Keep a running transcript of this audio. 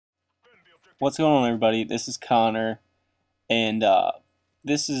What's going on, everybody? This is Connor, and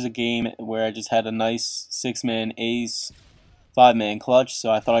this is a game where I just had a nice 6-man ace, 5-man clutch,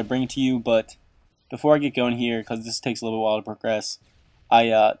 so I thought I'd bring it to you. But before I get going here, because this takes a little while to progress,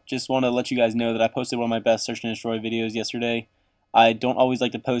 I just want to let you guys know that I posted one of my best search and destroy videos yesterday. I don't always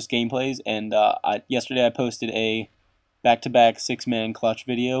like to post gameplays, and yesterday I posted a back-to-back 6-man clutch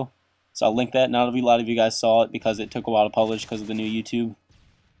video, so I'll link that. Not a lot of you guys saw it because it took a while to publish because of the new YouTube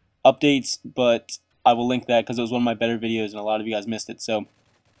updates, but I will link that because it was one of my better videos and a lot of you guys missed it. So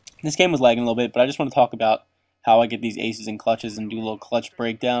this game was lagging a little bit, but I just want to talk about how I get these aces and clutches and do a little clutch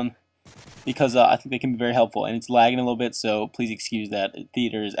breakdown because I think they can be very helpful, and it's lagging a little bit, so please excuse that.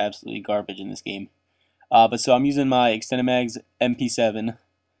 Theater is absolutely garbage in this game. So I'm using my Extended Mags MP7,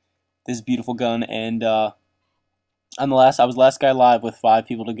 this beautiful gun, and I was the last guy live with 5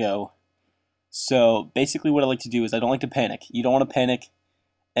 people to go. So basically what I like to do is I don't like to panic. You don't want to panic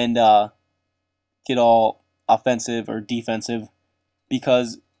and get all offensive or defensive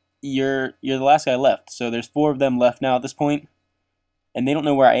because you're the last guy left. So there's 4 of them left now at this point, and they don't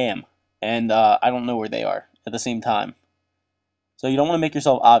know where I am, and I don't know where they are at the same time. So you don't want to make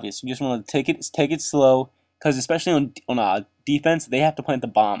yourself obvious. You just want to take it slow, because especially on defense, they have to plant the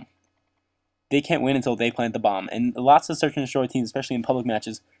bomb. They can't win until they plant the bomb, and lots of search and destroy teams, especially in public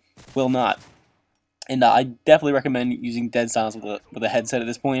matches, will not. And I definitely recommend using dead silence with a headset at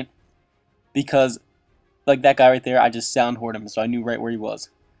this point, because like that guy right there, I just sound hoard him, so I knew right where he was.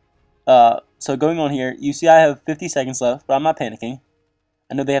 So going on here, you see I have 50 seconds left, but I'm not panicking.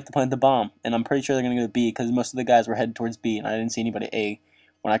 I know they have to plant the bomb, and I'm pretty sure they're going to go to B because most of the guys were headed towards B, and I didn't see anybody A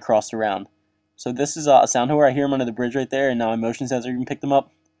when I crossed around. So this is a sound hoard. I hear him under the bridge right there, and now my motion sensor even picked them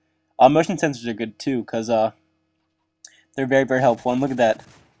up. Motion sensors are good too because they're very, very helpful. And look at that.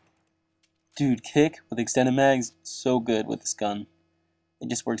 Dude, kick with extended mags, so good with this gun. It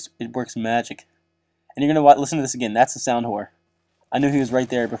just works. It works magic. And you're gonna listen to this again. That's the sound whore. I knew he was right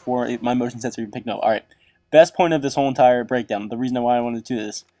there before my motion sensor even picked him up. All right. Best point of this whole entire breakdown. The reason why I wanted to do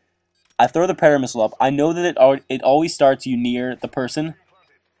this. I throw the predator missile up. I know that it always starts you near the person,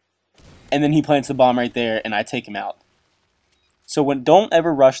 and then he plants the bomb right there, and I take him out. So don't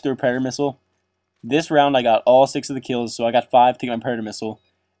ever rush through a predator missile. This round I got all 6 of the kills, so I got 5 taking my predator missile.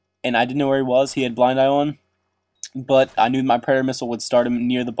 And I didn't know where he was. He had blind eye on, but I knew my predator missile would start him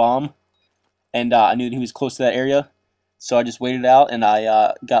near the bomb, and I knew that he was close to that area, so I just waited out, and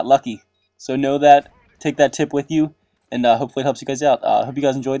I got lucky. So know that, take that tip with you, and hopefully it helps you guys out. Hope you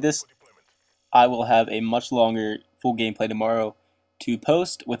guys enjoyed this. I will have a much longer full gameplay tomorrow to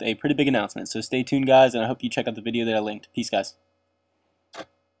post with a pretty big announcement, so stay tuned, guys, and I hope you check out the video that I linked. Peace, guys.